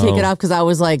 I had to take it off because I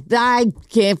was like, I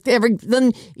can't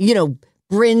then,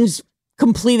 Bryn's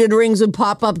completed rings would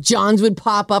pop up. John's would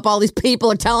pop up. All these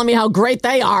people are telling me how great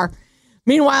they are.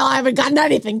 Meanwhile, I haven't gotten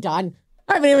anything done.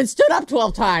 I haven't even stood up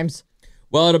 12 times.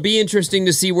 Well, it'll be interesting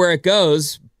to see where it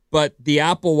goes, but the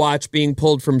Apple Watch being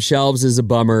pulled from shelves is a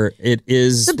bummer.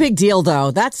 It's a big deal,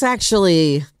 though. That's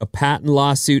actually... A patent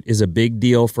lawsuit is a big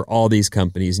deal for all these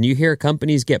companies. And you hear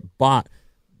companies get bought.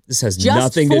 This has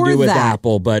nothing to do with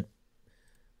Apple, but,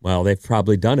 well, they've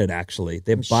probably done it, actually.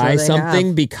 They buy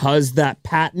something because that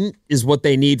patent is what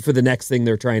they need for the next thing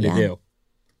they're trying to do.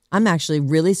 I'm actually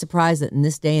really surprised that in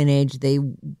this day and age, they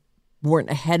weren't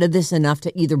ahead of this enough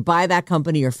to either buy that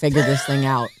company or figure this thing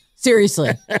out.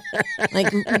 Seriously.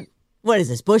 Like, what is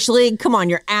this, Bush League? Come on,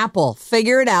 you're Apple.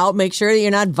 Figure it out. Make sure that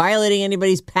you're not violating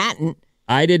anybody's patent.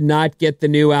 I did not get the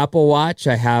new Apple Watch.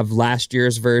 I have last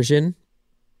year's version.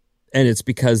 And it's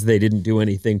because they didn't do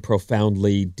anything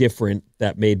profoundly different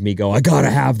that made me go, I got to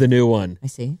have the new one. I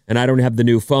see. And I don't have the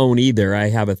new phone either. I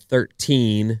have a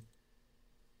 13.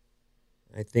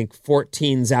 I think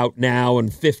 14's out now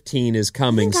and 15 is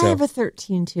coming. I have a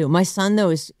 13 too. My son, though,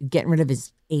 is getting rid of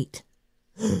his 8.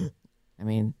 I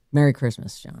mean, Merry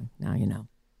Christmas, John. Now you know.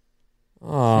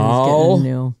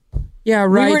 Oh. Yeah,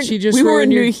 right. We were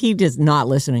in he is not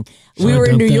listening. We were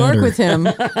in New York with him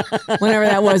whenever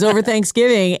that was, over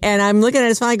Thanksgiving. And I'm looking at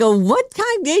his phone. I go, what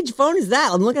kind of age phone is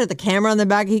that? I'm looking at the camera on the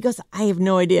back. He goes, I have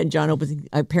no idea. And John opens.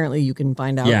 Apparently, you can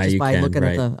find out just by looking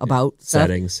at the about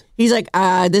settings. Stuff. He's like,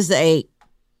 this is the 8.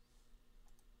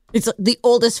 It's the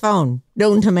oldest phone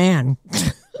known to man.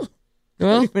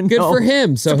 Well, good for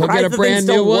him. So he'll get a brand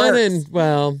new one and,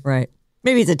 well. Right.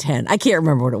 Maybe it's a 10. I can't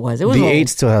remember what it was. It was the 8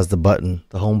 still has the button,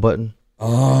 the home button.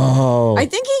 Oh. I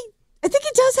think he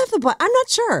does have the button. I'm not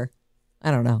sure. I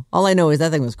don't know. All I know is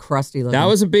that thing was crusty looking. That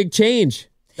was a big change.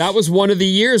 That was one of the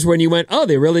years when you went, oh,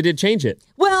 they really did change it.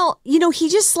 Well, he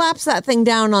just slaps that thing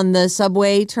down on the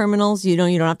subway terminals. You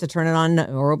don't have to turn it on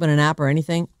or open an app or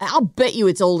anything. I'll bet you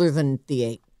it's older than the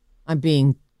 8. I'm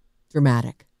being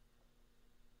dramatic.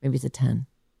 Maybe it's a 10.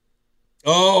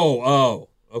 Oh.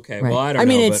 Okay. Right. Well, I don't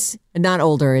know. It's not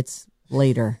older. It's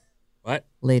later. What?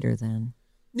 Later than.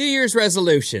 New Year's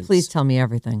resolutions. Please tell me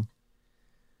everything.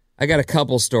 I got a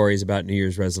couple stories about New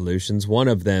Year's resolutions. One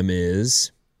of them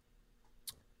is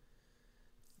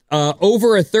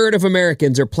over a third of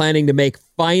Americans are planning to make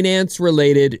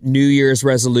finance-related New Year's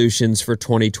resolutions for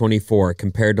 2024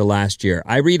 compared to last year.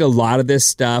 I read a lot of this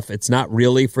stuff. It's not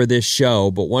really for this show,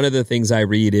 but one of the things I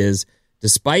read is,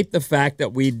 despite the fact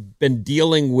that we've been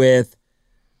dealing with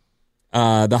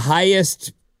the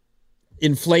highest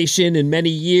inflation in many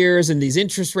years and these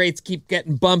interest rates keep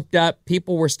getting bumped up,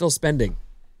 people were still spending.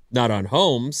 Not on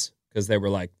homes, because they were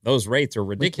like, those rates are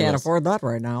ridiculous. We can't afford that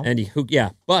right now.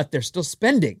 But they're still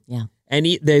spending. Yeah. And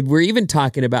they were even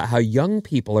talking about how young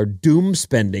people are doom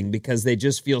spending because they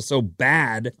just feel so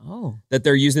bad that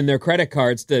they're using their credit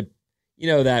cards to,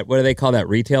 that, what do they call that,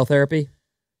 retail therapy?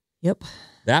 Yep.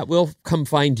 That will come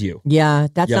find you. Yeah,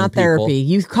 that's not therapy.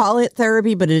 You call it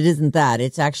therapy, but it isn't that.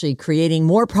 It's actually creating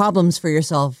more problems for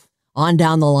yourself on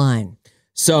down the line.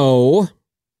 So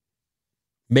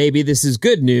maybe this is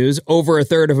good news. Over a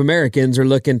third of Americans are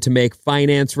looking to make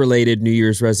finance-related New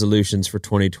Year's resolutions for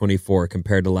 2024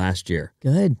 compared to last year.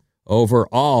 Good.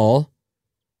 Overall,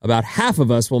 about half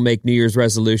of us will make New Year's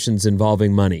resolutions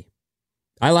involving money.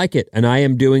 I like it, and I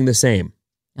am doing the same.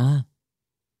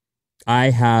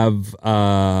 I have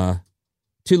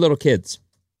 2 little kids.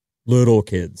 Little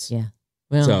kids. Yeah.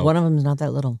 Well, one of them is not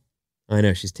that little. I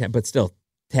know, she's 10, but still,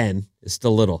 10 is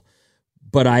still little.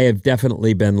 But I have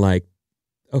definitely been like,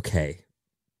 okay,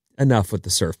 enough with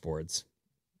the surfboards.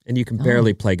 And you can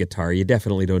barely play guitar. You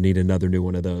definitely don't need another new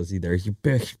one of those either. You're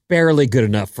barely good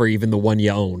enough for even the one you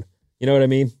own. You know what I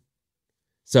mean?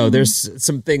 So there's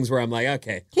some things where I'm like,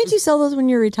 okay. Can't you sell those when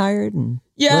you're retired and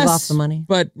live off the money?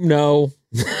 But no.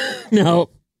 No.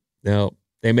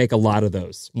 They make a lot of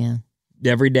those. Yeah.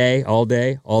 Every day, all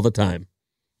the time.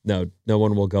 No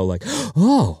one will go like,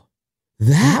 oh,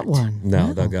 that one.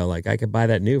 No, they'll go like, I could buy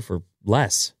that new for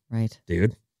less. Right.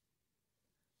 Dude.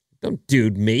 Don't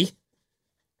dude me.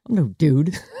 I'm no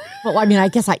dude. Well, I mean, I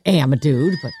guess I am a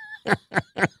dude, but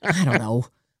I don't know.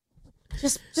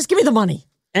 Just give me the money.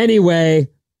 Anyway,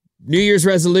 New Year's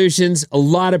resolutions. A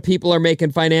lot of people are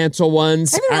making financial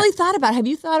ones. I haven't really thought about it. Have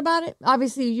you thought about it?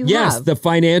 Obviously, you have. Yes, the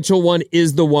financial one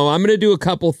is the one. I'm going to do a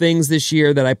couple things this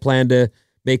year that I plan to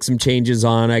make some changes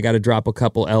on. I got to drop a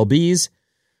couple LBs,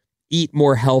 eat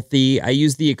more healthy. I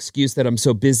use the excuse that I'm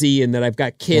so busy and that I've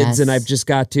got kids and I've just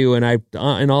got to. And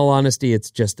in all honesty,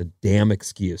 it's just a damn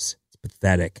excuse. It's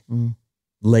pathetic.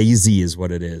 Lazy is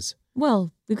what it is.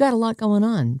 Well, we've got a lot going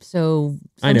on. So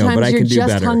I know, but I you're can do just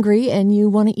better. Hungry and you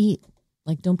want to eat.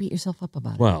 Like, don't beat yourself up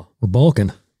about it. Well, we're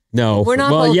bulking. No, We're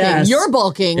not well, bulking. Yes. You're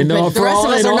bulking, And but the rest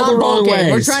of us are not bulking.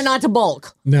 We're trying not to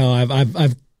bulk. No,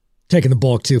 I've taken the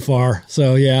bulk too far.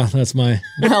 So yeah, that's my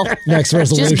Well, next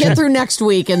resolution. just get through next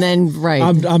week and then, right.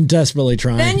 I'm desperately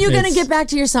trying. Then you're going to get back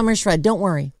to your summer shred. Don't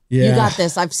worry. Yeah. You got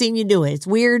this. I've seen you do it. It's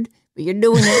weird, but you're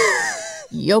doing it.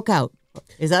 Yoke out.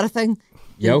 Is that a thing?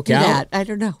 Yoke Do out? that. I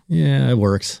don't know. Yeah, it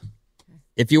works.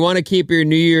 If you want to keep your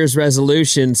New Year's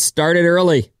resolution, start it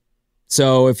early.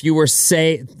 So if you were,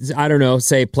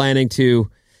 planning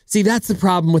to... See, that's the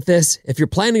problem with this. If you're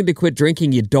planning to quit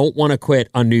drinking, you don't want to quit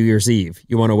on New Year's Eve.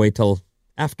 You want to wait till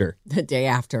after. The day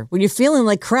after. When you're feeling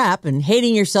like crap and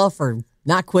hating yourself for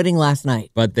not quitting last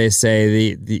night. But they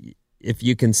say if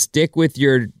you can stick with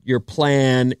your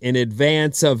plan in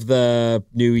advance of the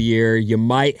new year, you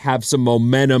might have some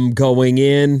momentum going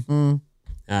in.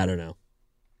 I don't know.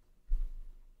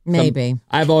 Maybe.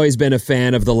 I've always been a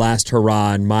fan of the last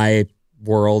hurrah in my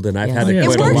world, and I've had to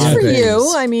quit a lot It of works for things.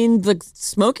 you. I mean, the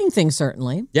smoking thing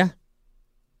certainly. Yeah.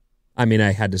 I mean,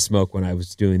 I had to smoke when I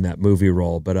was doing that movie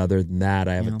role, but other than that,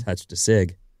 I haven't touched a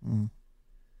cig. I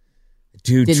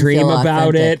do Didn't dream feel about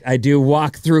authentic. it. I do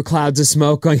walk through clouds of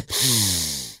smoke going,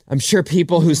 I'm sure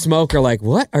people who smoke are like,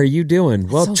 what are you doing?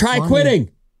 Well, so try funny.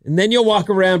 quitting. And then you'll walk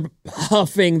around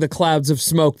huffing the clouds of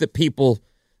smoke that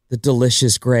the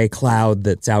delicious gray cloud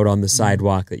that's out on the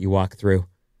sidewalk that you walk through.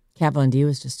 Kat Von D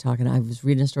was just talking. I was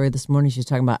reading a story this morning. She was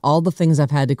talking about all the things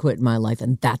I've had to quit in my life,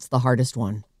 and that's the hardest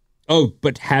one. Oh,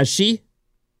 but has she?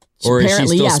 Or is she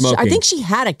Apparently, still yes. smoking? I think she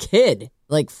had a kid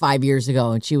like 5 years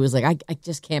ago, and she was like, I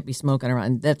just can't be smoking around.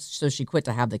 And that's so she quit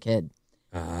to have the kid.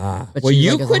 But Well, she's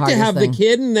you like, it's the quit to hardest have thing. the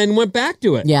kid and then went back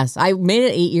to it. Yes, I made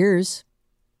it 8 years,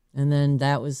 and then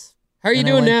that was. How are you then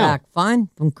I doing went now? back. Fine.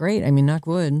 I'm great. I mean, knock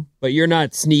wood. But you're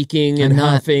not sneaking and I'm not.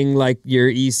 huffing like your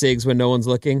e-cigs when no one's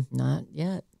looking? Not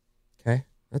yet, Okay,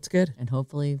 that's good. and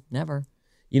hopefully never.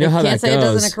 You know I how can't that say goes. it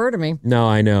doesn't occur to me. No,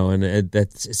 I know. And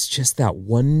it's just that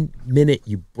 1 minute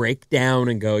you break down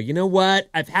and go, you know what?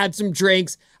 I've had some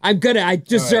drinks. I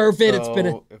deserve it. It's been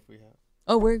a...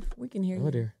 Oh, we can hear you.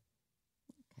 Oh, dear.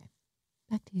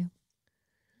 Back to you.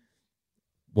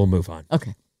 We'll move on.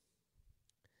 Okay.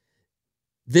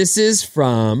 This is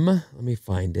from, let me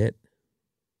find it.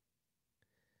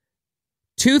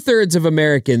 2/3 of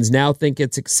Americans now think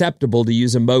it's acceptable to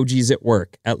use emojis at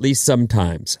work, at least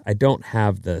sometimes. I don't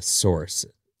have the source.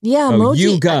 Yeah, Oh,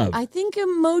 emoji. YouGov. I think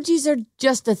emojis are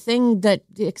just a thing that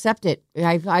accept it.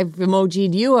 I've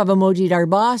emojied you. I've emojied our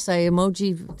boss. I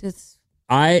emoji this.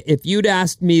 If you'd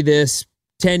asked me this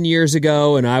 10 years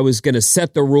ago and I was going to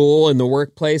set the rule in the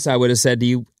workplace, I would have said to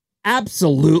you,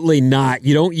 absolutely not.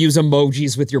 You don't use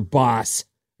emojis with your boss.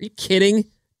 Are you kidding?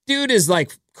 Dude is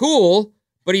like cool,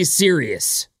 but he's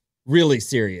serious. Really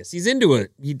serious. He's into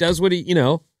it. He does what he.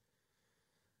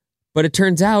 But it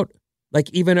turns out,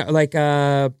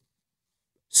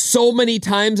 so many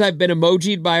times I've been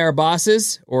emojied by our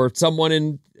bosses or someone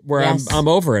in where Yes. I'm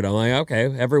over it. I'm like, okay,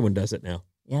 everyone does it now.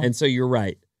 Yeah. And so you're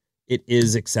right. It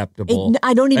is acceptable.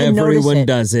 I don't even notice Everyone it.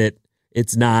 does it.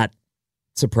 It's not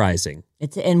surprising.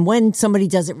 And when somebody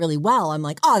does it really well, I'm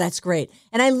like, oh, that's great.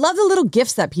 And I love the little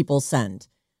gifts that people send.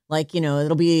 Like,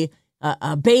 it'll be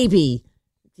a baby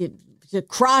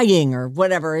crying or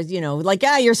whatever, like,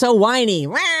 you're so whiny.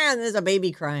 And there's a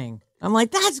baby crying. I'm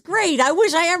like, that's great. I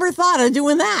wish I ever thought of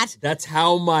doing that. That's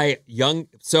how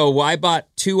so I bought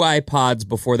 2 iPods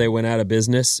before they went out of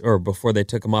business or before they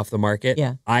took them off the market.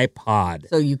 Yeah. iPod.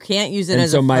 So you can't use it And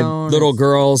as so a my phone. little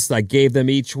girls, I gave them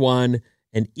each one,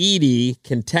 and Edie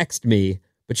can text me,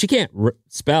 but she can't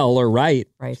spell or write.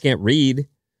 Right. She can't read,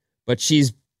 but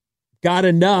she's got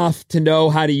enough to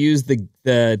know how to use the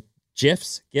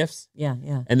GIFs.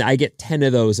 Yeah. And I get 10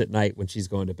 of those at night when she's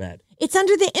going to bed. It's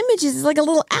under the images. It's like a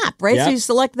little app, right? Yep. So you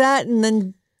select that and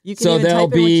then you can So even they'll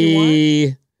type in what you want.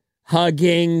 be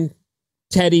hugging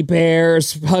teddy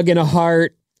bears, hugging a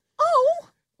heart. Oh,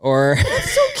 Or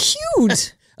that's so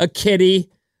cute. a kitty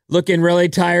looking really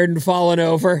tired and falling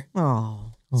over.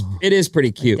 Oh, It is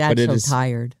pretty cute, Dad's but it so is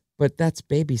tired. But that's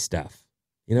baby stuff.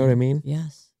 You know what I mean?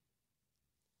 Yes.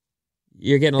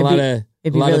 You're getting a It'd lot be- of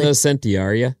it'd be of really- those sent to you,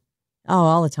 are you? Oh,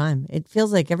 all the time. It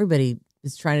feels like everybody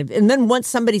is trying to. And then once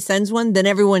somebody sends one, then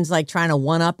everyone's like trying to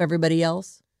one up everybody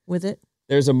else with it.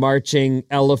 There's a marching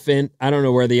elephant. I don't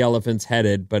know where the elephant's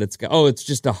headed, but it's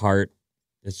just a heart.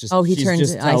 It's just He she's turns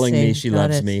just it. I telling me see. she Got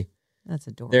loves it. me. That's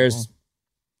adorable. There's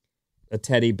a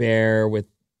teddy bear with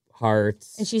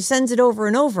hearts. and she sends it over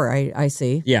and over. I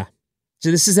see. Yeah.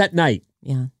 So this is at night.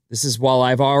 Yeah. This is while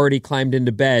I've already climbed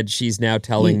into bed. She's now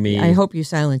telling me. I hope you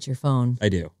silence your phone. I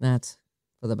do. That's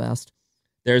for the best.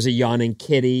 There's a yawning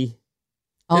kitty.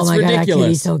 Oh it's my God, that ridiculous.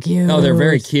 kitty's so cute. Oh, they're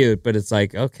very cute, but it's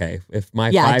like, okay, if my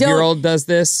 5-year-old does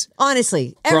this,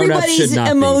 honestly, grown-ups everybody's should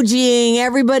not be. emojiing,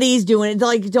 everybody's doing it.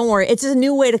 Like, don't worry, it's a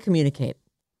new way to communicate.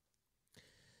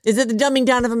 Is it the dumbing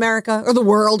down of America or the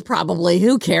world? Probably.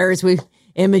 Who cares?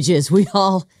 Everybody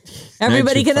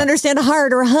can understand a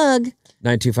heart or a hug.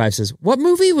 925 says, what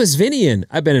movie was Vinny in?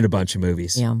 I've been in a bunch of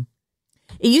movies. Yeah.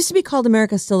 It used to be called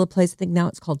America's Still a Place. I think now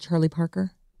it's called Charlie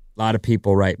Parker. A lot of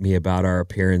people write me about our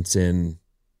appearance in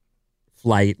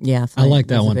Flight. Yeah, I like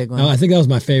that one. Oh, I think that was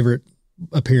my favorite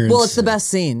appearance. Well, it's the best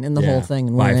scene in the whole thing.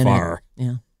 And by we're in far. It.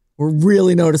 Yeah. We're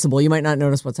really noticeable. You might not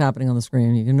notice what's happening on the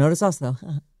screen. You can notice us, though.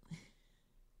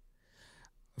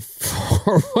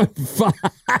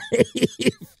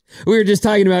 415. We were just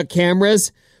talking about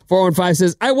cameras. 415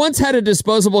 says, I once had a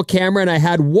disposable camera and I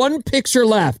had one picture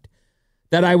left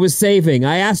that I was saving.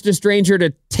 I asked a stranger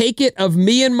to take it of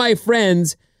me and my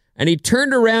friends, and he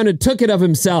turned around and took it of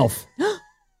himself.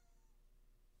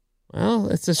 Well,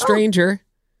 it's a stranger.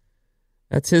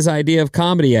 That's his idea of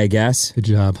comedy, I guess. Good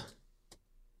job.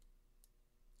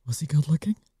 Was he good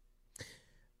looking?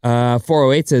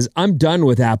 408 says, I'm done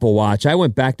with Apple Watch. I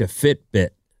went back to Fitbit.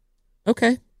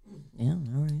 Okay. Yeah,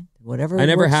 all right. Whatever. I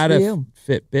never had a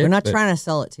Fitbit. We're not trying to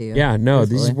sell it to you. Yeah, no,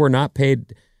 these were not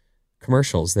paid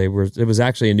commercials. It was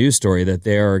actually a news story that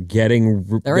they're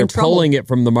pulling it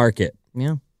from the market.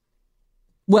 Yeah.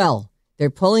 Well, they're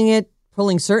pulling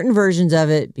certain versions of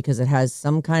it because it has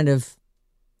some kind of,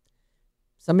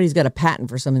 somebody's got a patent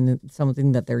for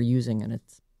something that they're using, and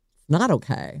it's not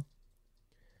okay.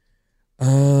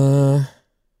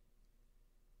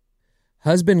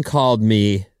 Husband called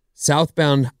me.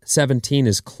 Southbound 17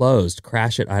 is closed.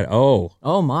 Crash it.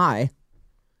 Oh my.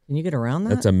 Can you get around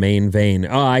that? That's a main vein.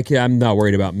 Oh, I'm not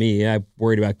worried about me. I'm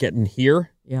worried about getting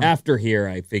here. Yeah. After here,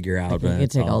 I figure out. You can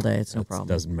take all day. It's no problem.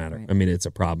 It doesn't matter. Right. I mean, it's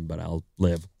a problem, but I'll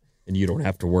live, and you don't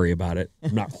have to worry about it.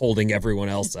 I'm not holding everyone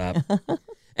else up.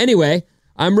 Anyway,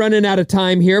 I'm running out of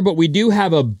time here, but we do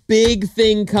have a big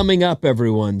thing coming up,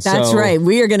 everyone. That's right.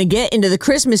 We are going to get into the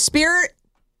Christmas spirit.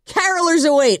 Carolers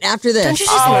await after this.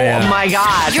 My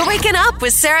God. You're waking up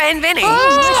with Sarah and Vinny.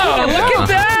 Oh, look at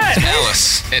that.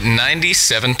 Alice at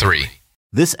 97.3.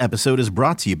 This episode is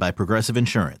brought to you by Progressive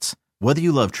Insurance. Whether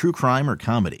you love true crime or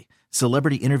comedy,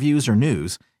 celebrity interviews or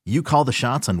news, you call the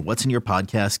shots on what's in your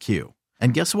podcast queue.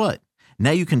 And guess what?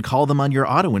 Now you can call them on your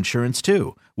auto insurance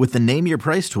too with the Name Your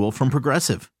Price tool from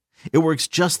Progressive. It works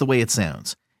just the way it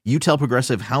sounds. You tell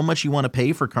Progressive how much you want to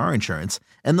pay for car insurance,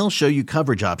 and they'll show you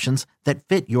coverage options that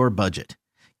fit your budget.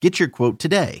 Get your quote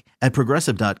today at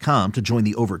Progressive.com to join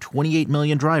the over 28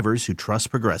 million drivers who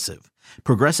trust Progressive.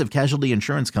 Progressive Casualty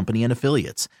Insurance Company and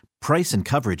Affiliates. Price and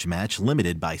coverage match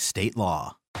limited by state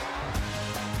law.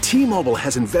 T-Mobile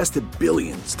has invested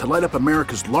billions to light up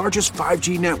America's largest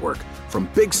 5G network, from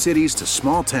big cities to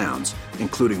small towns,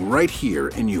 including right here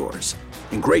in yours.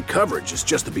 And great coverage is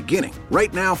just the beginning.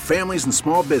 Right now, families and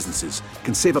small businesses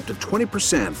can save up to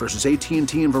 20% versus AT&T and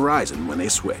Verizon when they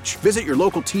switch. Visit your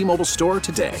local T-Mobile store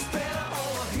today.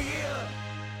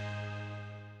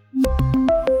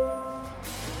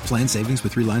 Plan savings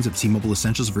with 3 lines of T-Mobile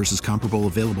Essentials versus comparable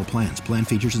available plans. Plan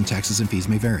features and taxes and fees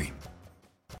may vary.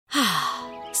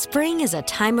 Spring is a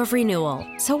time of renewal,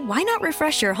 so why not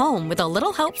refresh your home with a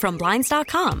little help from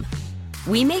Blinds.com?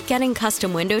 We make getting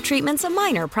custom window treatments a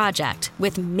minor project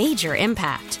with major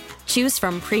impact. Choose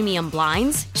from premium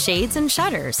blinds, shades, and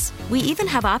shutters. We even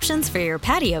have options for your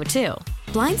patio, too.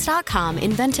 Blinds.com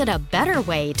invented a better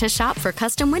way to shop for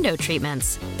custom window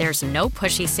treatments. There's no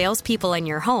pushy salespeople in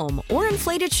your home or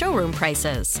inflated showroom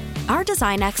prices. Our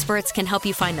design experts can help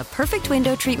you find the perfect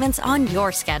window treatments on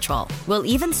your schedule. We'll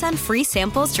even send free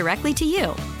samples directly to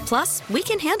you. Plus, we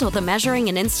can handle the measuring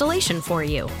and installation for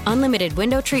you. Unlimited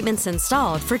window treatments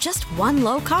installed for just one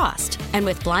low cost. And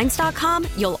with Blinds.com,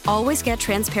 you'll always get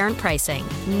transparent pricing.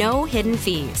 No hidden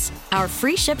fees. Our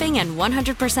free shipping and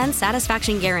 100%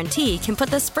 satisfaction guarantee can put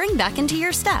the spring back into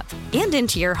your step and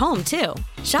into your home, too.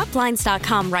 Shop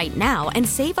Blinds.com right now and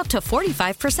save up to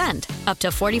 45%. Up to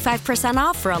 45%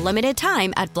 off for a limited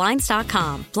time at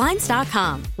Blinds.com.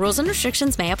 Blinds.com. Rules and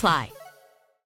restrictions may apply.